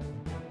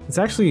 It's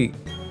actually...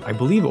 I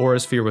believe Aura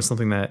Sphere was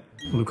something that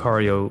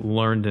Lucario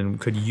learned and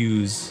could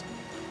use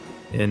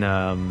in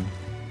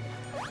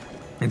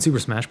Super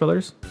Smash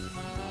Bros.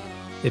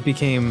 It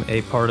became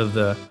a part of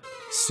the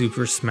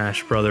Super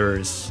Smash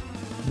Bros.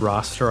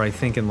 Roster, I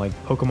think, in like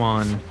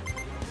Pokemon...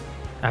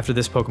 After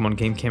this Pokemon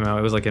game came out,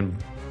 it was like in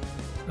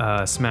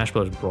Smash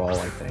Bros. Brawl,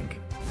 I think.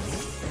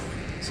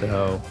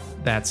 So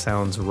that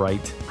sounds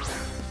right.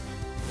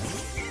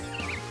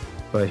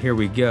 But here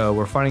we go.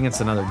 We're fighting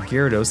against another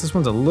Gyarados. This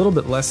one's a little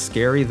bit less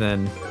scary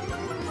than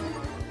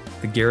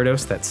the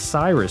Gyarados that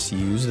Cyrus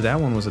used. That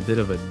one was a bit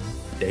of a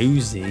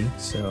doozy,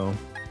 so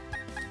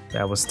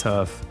that was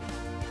tough.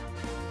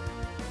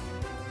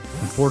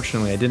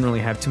 Unfortunately, I didn't really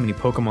have too many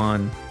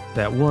Pokemon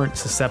that weren't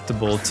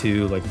susceptible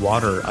to like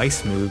water or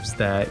ice moves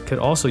that could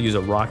also use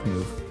a rock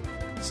move.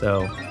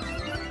 So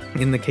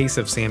In the case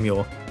of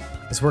Samuel,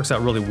 this works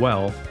out really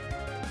well.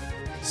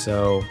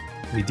 So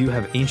we do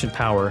have Ancient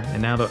Power,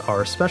 and now that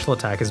our special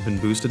attack has been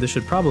boosted, this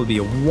should probably be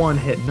a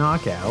one-hit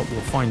knockout.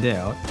 We'll find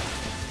out.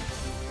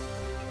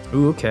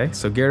 Ooh, okay,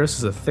 so Gyarados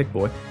is a thick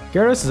boy.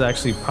 Gyarados is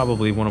actually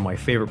probably one of my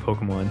favorite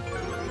Pokemon,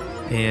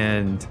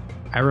 and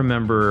I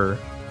remember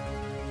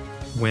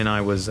when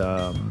I was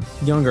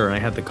younger and I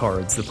had the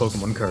cards, the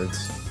Pokemon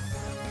cards,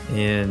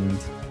 and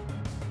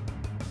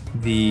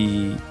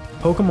the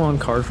Pokemon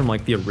card from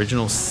like the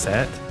original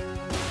set,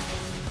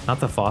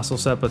 not the fossil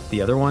set, but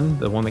the other one,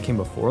 the one that came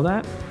before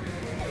that,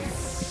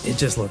 it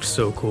just looked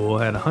so cool.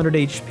 It had 100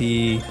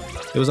 HP.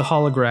 It was a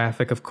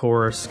holographic, of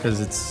course,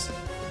 because it's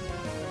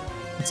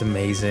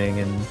amazing,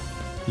 and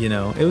you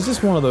know, it was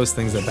just one of those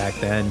things that back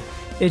then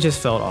it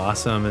just felt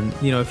awesome. And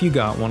you know, if you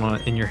got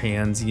one in your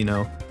hands, you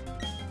know,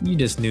 you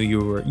just knew you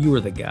were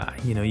the guy.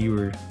 You know,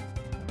 you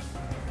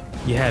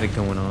had it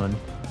going on.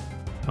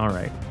 All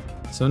right,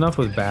 so enough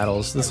with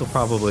battles. This will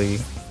probably.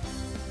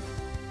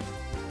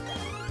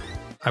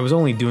 I was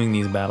only doing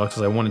these battles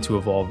because I wanted to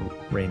evolve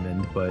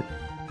Raymond, but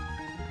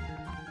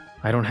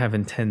I don't have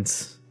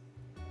intents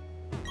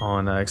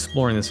on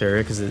exploring this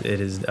area because it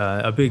is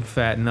a big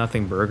fat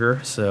nothing burger.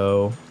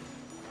 So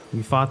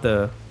we fought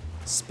the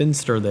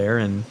spinster there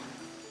and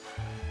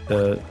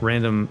the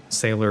random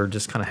sailor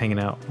just kind of hanging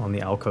out on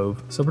the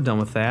alcove. So we're done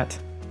with that.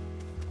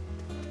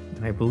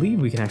 And I believe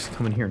we can actually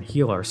come in here and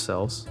heal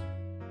ourselves.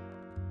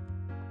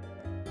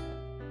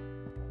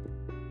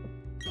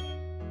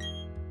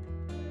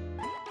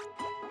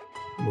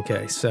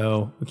 Okay,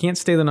 so we can't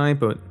stay the night,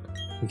 but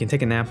we can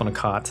take a nap on a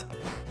cot.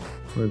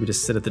 Or maybe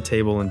just sit at the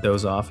table and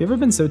doze off. You ever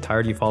been so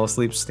tired you fall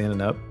asleep standing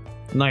up?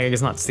 No, I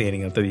guess not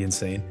standing up, that'd be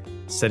insane.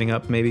 Sitting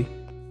up, maybe?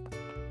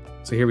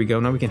 So here we go,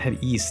 now we can head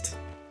east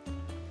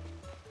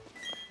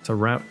to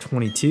Route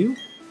 22.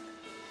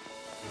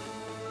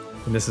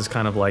 And this is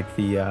kind of like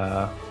the,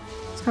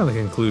 it's kind of the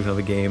conclusion of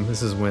the game.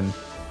 This is when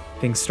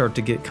things start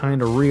to get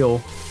kind of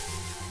real.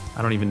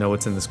 I don't even know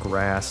what's in this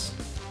grass.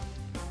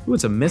 Ooh,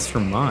 it's a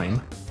Mr.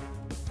 Mime.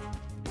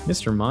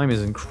 Mr. Mime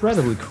is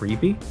incredibly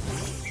creepy.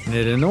 And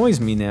it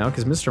annoys me now,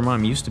 because Mr.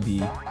 Mime used to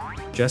be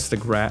just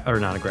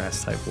not a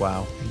grass type,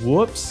 wow.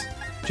 Whoops!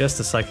 Just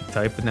a psychic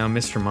type, but now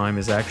Mr. Mime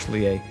is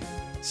actually a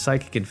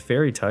psychic and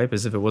fairy type,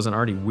 as if it wasn't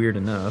already weird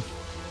enough.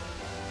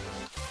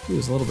 Ooh,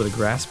 there's a little bit of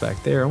grass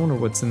back there. I wonder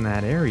what's in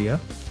that area.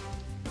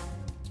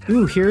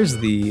 Ooh, here's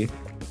the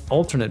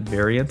alternate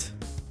variant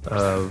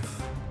of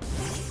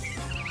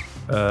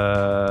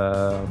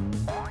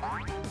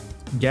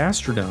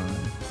Gastrodon.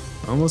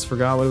 Almost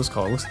forgot what it was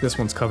called. Looks like this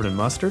one's covered in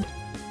mustard.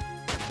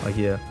 Like,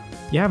 yeah,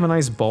 you have a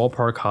nice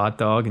ballpark hot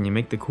dog and you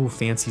make the cool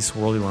fancy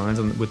swirly lines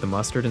with the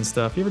mustard and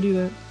stuff. You ever do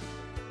that?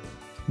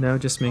 No,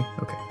 just me?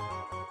 Okay.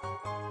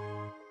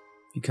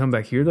 If you come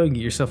back here though, you can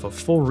get yourself a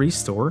full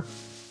restore.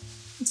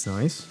 That's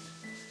nice.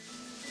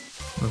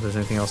 I don't know if there's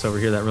anything else over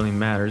here that really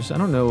matters. I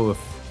don't know if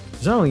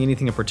there's not really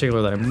anything in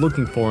particular that I'm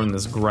looking for in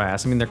this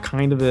grass. I mean, there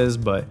kind of is,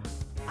 but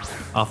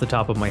off the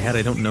top of my head,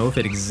 I don't know if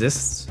it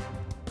exists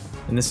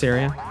in this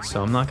area,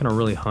 so I'm not gonna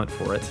really hunt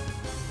for it.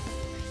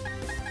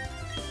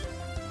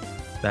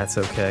 That's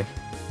okay.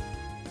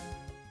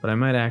 But I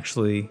might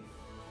actually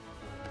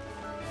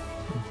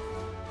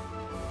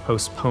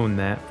postpone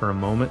that for a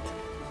moment.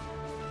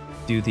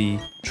 Do the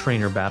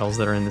trainer battles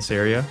that are in this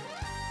area.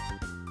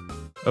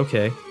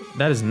 Okay,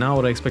 that is not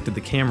what I expected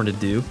the camera to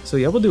do. So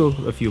yeah, we'll do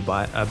a few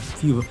battles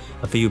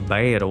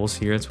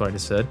here. That's what I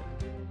just said.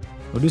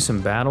 We'll do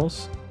some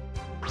battles,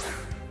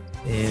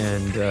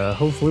 and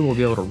hopefully we'll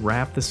be able to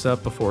wrap this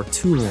up before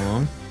too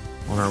long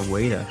on our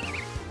way to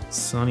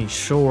Sunny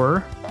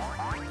Shore.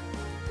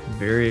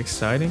 Very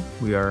exciting.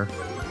 We are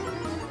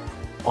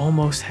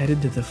almost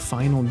headed to the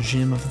final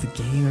gym of the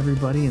game,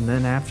 everybody, and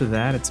then after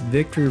that it's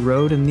Victory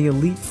Road and the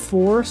Elite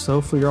Four, so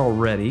hopefully you're all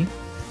ready.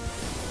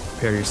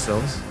 Prepare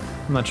yourselves.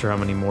 I'm not sure how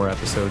many more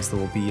episodes there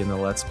will be in the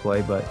Let's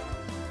Play, but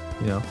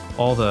you know,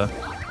 all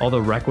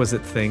the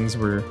requisite things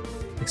we're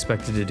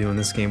expected to do in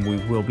this game we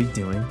will be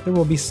doing. There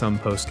will be some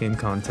post-game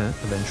content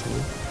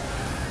eventually.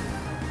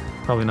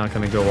 Probably not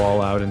going to go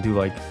all out and do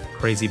like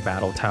crazy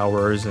battle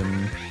towers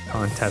and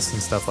contests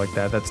and stuff like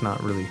that. That's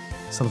not really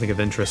something of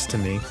interest to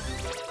me.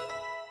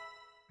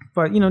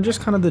 But, you know,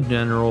 just kind of the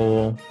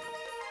general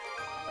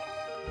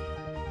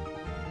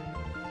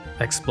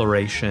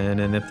exploration,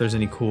 and if there's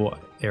any cool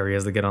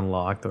areas that get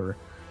unlocked, or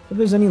if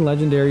there's any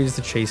legendaries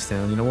to chase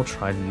down, you know, we'll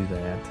try to do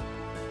that.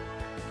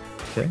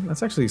 Okay,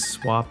 let's actually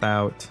swap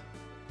out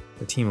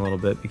the team a little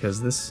bit,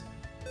 because this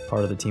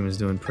part of the team is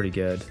doing pretty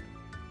good.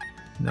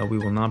 No, we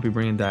will not be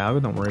bringing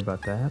Dialga, don't worry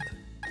about that.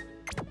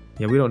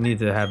 Yeah, we don't need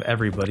to have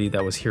everybody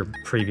that was here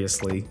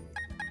previously.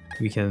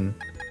 We can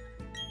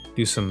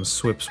do some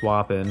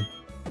swap-swapping.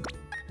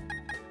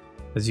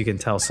 As you can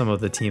tell, some of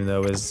the team,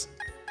 though, is...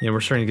 You know,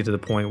 we're starting to get to the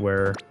point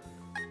where...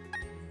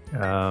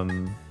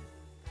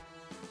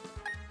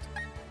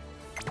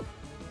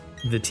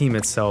 the team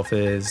itself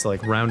is,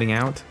 like, rounding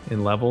out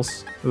in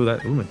levels. Ooh,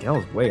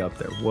 Miguel's way up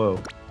there.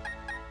 Whoa.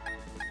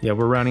 Yeah,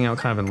 we're rounding out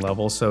kind of in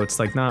levels, so it's,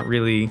 like, not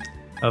really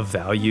of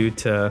value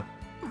to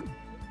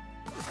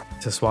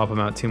to swap them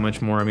out too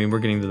much more. I mean, we're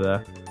getting to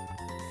the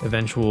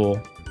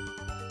eventual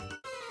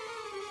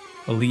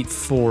Elite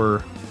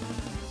Four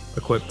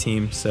equipped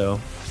team, so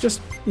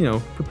just, you know,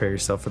 prepare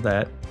yourself for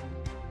that.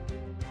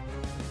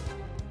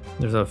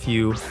 There's a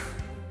few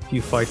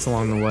fights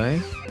along the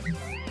way.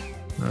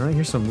 Alright,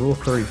 here's some Rule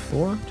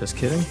 34. Just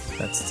kidding.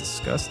 That's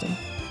disgusting.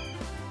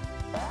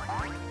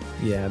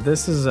 Yeah,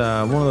 this is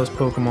one of those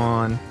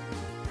Pokemon,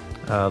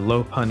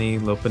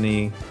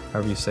 Lopunny,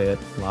 however you say it,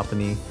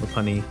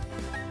 Lopunny,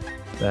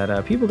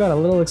 that people got a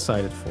little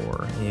excited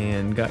for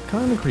and got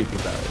kind of creepy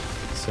about it.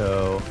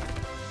 So,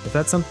 if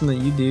that's something that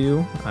you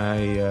do,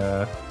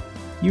 I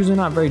usually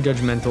not very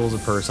judgmental as a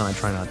person, I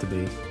try not to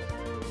be.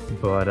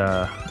 But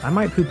I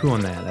might poo-poo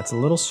on that. That's a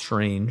little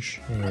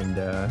strange, and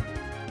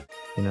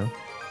you know,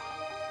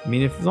 I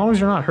mean, as long as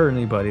you're not hurting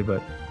anybody,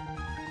 but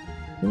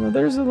you know,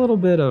 there's a little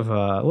bit of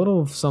a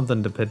little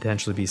something to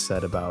potentially be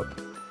said about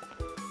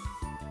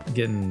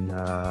getting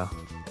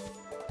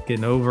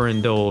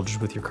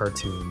overindulged with your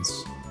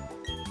cartoons.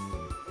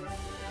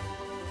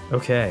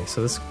 Okay,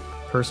 so this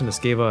person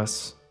just gave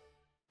us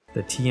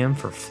the TM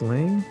for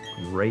Fling.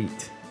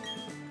 Great.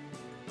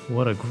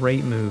 What a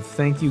great move.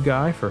 Thank you,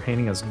 guy, for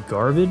handing us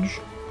garbage.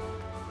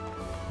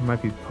 There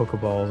might be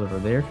Pokeballs over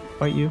there to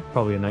fight you.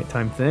 Probably a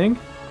nighttime thing.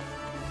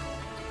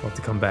 I'll have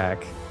to come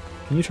back.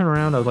 Can you turn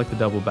around? I would like to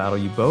double battle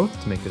you both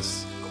to make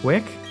this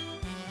quick.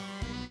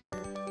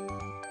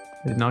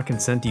 I did not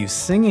consent to you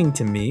singing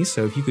to me,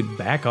 so if you could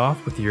back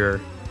off with your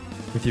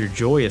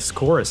joyous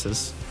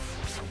choruses.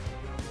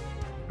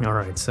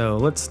 Alright, so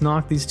let's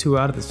knock these two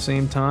out at the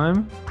same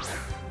time.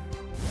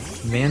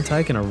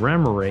 Mantike and a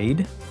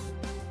Remoraid.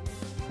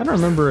 I don't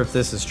remember if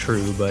this is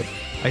true, but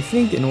I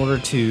think in order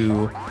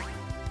to,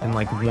 in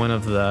like one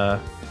of the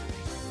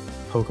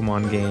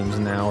Pokemon games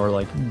now, or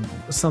like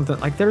something,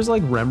 like there's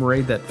like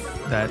Remoraid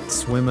that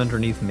swim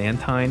underneath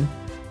Mantine.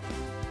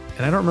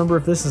 And I don't remember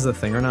if this is a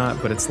thing or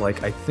not, but it's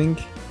like, I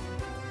think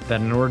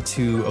that in order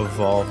to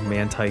evolve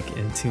Mantike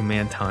into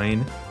Mantine,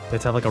 you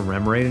have to have like a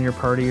Remoraid in your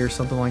party or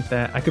something like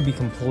that. I could be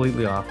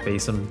completely off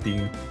base on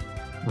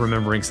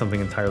remembering something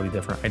entirely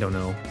different. I don't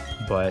know,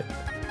 but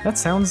that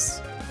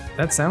sounds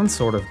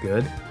sort of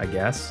good, I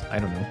guess. I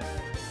don't know.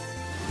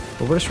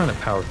 But we're just trying to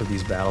power through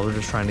these battles. We're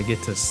just trying to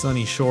get to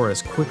Sunny Shore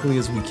as quickly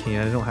as we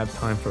can. I don't have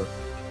time for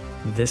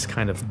this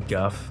kind of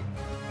guff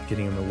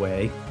getting in the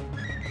way.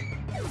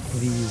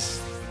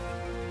 These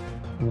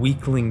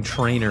weakling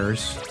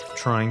trainers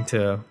trying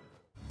to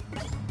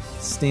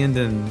stand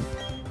in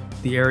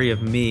the area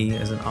of me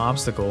as an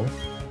obstacle.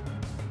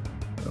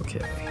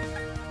 Okay.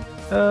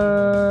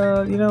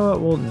 You know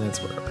what? Well, it's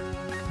whatever.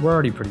 We're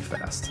already pretty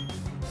fast.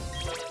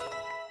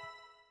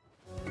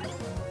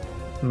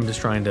 I'm just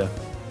trying to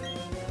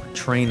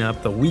train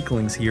up the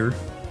weaklings here.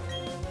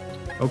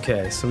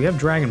 Okay, so we have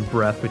Dragon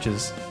Breath, which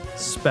is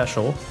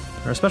special.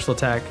 Our special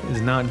attack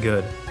is not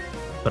good,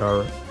 but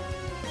our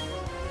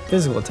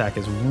physical attack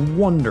is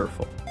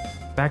wonderful.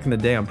 Back in the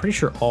day, I'm pretty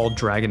sure all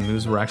dragon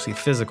moves were actually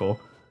physical.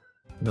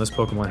 And those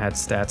Pokemon had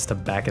stats to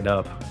back it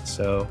up,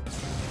 so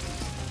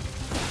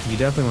you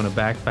definitely want to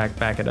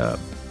back it up.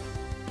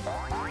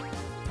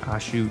 Ah,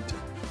 shoot.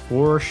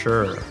 For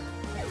sure.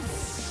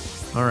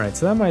 Alright,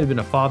 so that might have been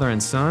a father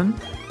and son.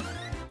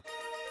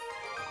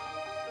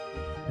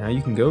 Now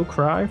you can go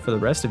cry for the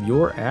rest of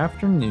your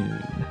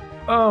afternoon.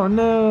 Oh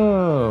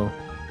no!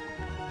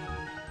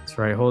 That's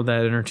right, hold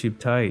that inner tube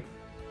tight.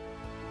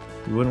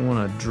 You wouldn't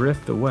want to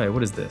drift away.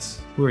 What is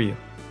this? Who are you?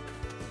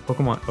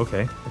 Pokemon.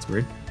 Okay, that's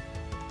weird.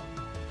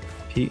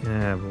 Pete.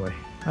 Ah, boy.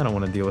 I don't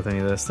want to deal with any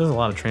of this. There's a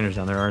lot of trainers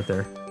down there, aren't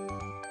there?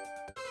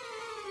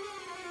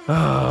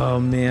 Oh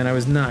man, I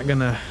was not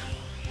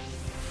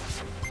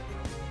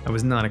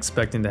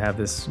expecting to have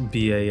this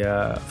be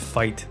a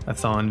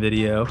fight-a-thon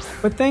video,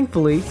 but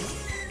thankfully,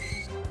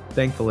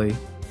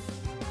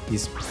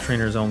 these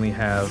trainers only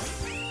have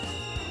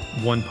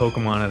one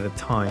Pokemon at a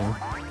time,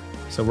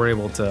 so we're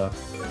able to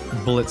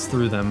blitz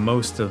through them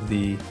most of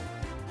these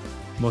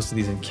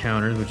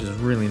encounters, which is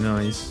really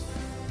nice.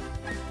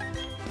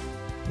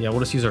 Yeah,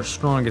 we'll just use our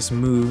strongest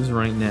moves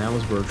right now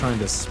as we're trying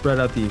to spread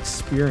out the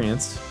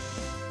experience.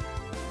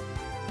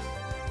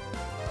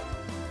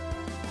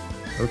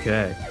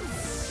 Okay.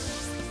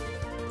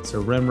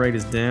 So Remoraid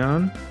is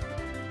down.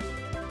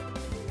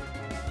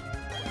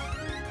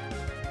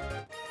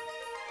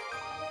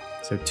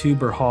 So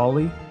Tuber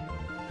Holly.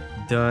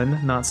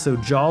 Done. Not so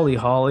jolly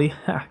Holly.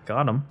 Ha,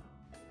 got him.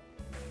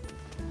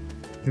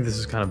 I think this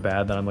is kind of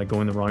bad that I'm like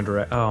going the wrong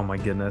direction. Oh my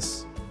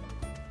goodness.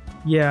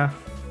 Yeah,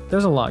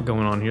 there's a lot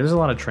going on here. There's a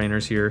lot of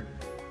trainers here.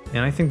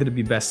 And I think that it'd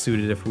be best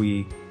suited if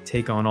we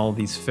take on all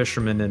these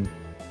fishermen and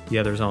the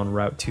others on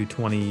Route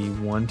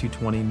 221,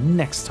 220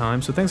 next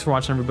time. So thanks for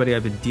watching, everybody.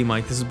 I've been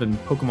DMic. This has been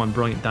Pokemon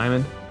Brilliant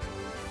Diamond.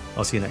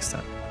 I'll see you next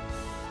time.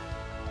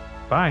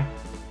 Bye.